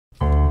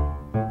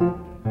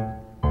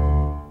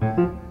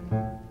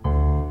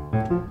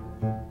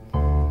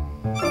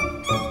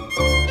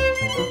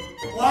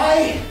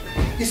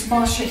is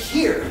Masha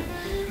here?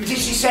 Did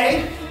she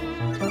say?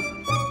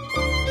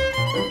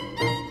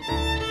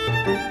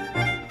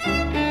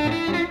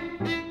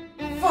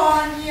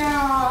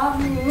 Vanya,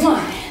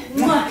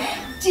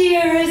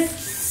 dearest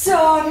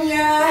Sonia,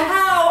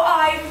 how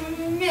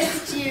I've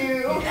missed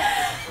you.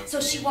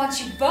 So she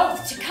wants you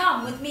both to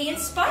come with me and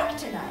Spike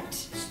tonight.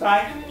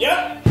 Spike?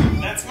 Yep,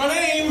 that's my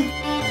name.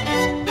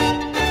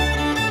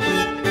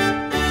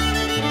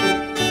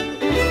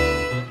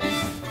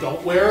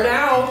 Don't wear it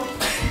out.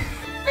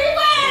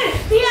 Beware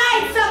the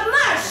eyes of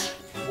mush!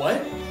 What?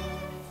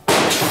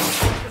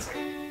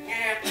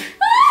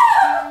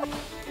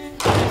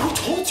 Who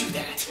told you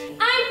that?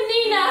 I'm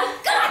Nina.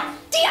 God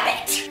damn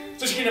it!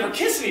 So she can never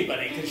kiss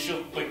anybody because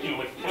she'll, like, you know,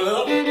 like.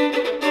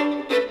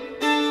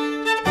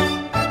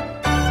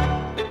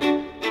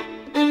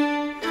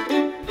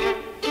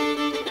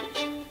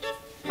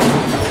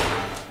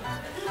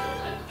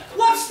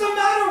 What's the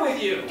matter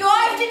with you? Do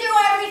I have to do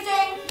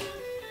everything?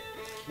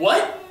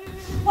 What?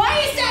 Why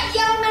is that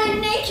young man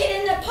naked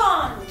in the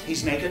pond?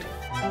 He's naked?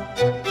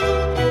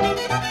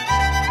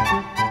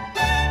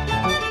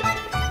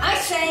 I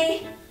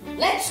say,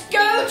 let's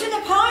go to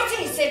the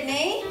party,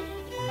 Sydney.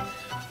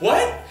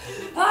 What?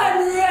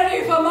 I'm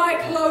ready for my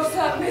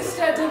close-up,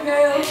 Mr.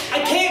 DeVille.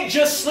 I can't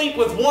just sleep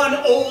with one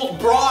old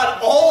broad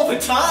all the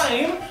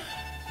time.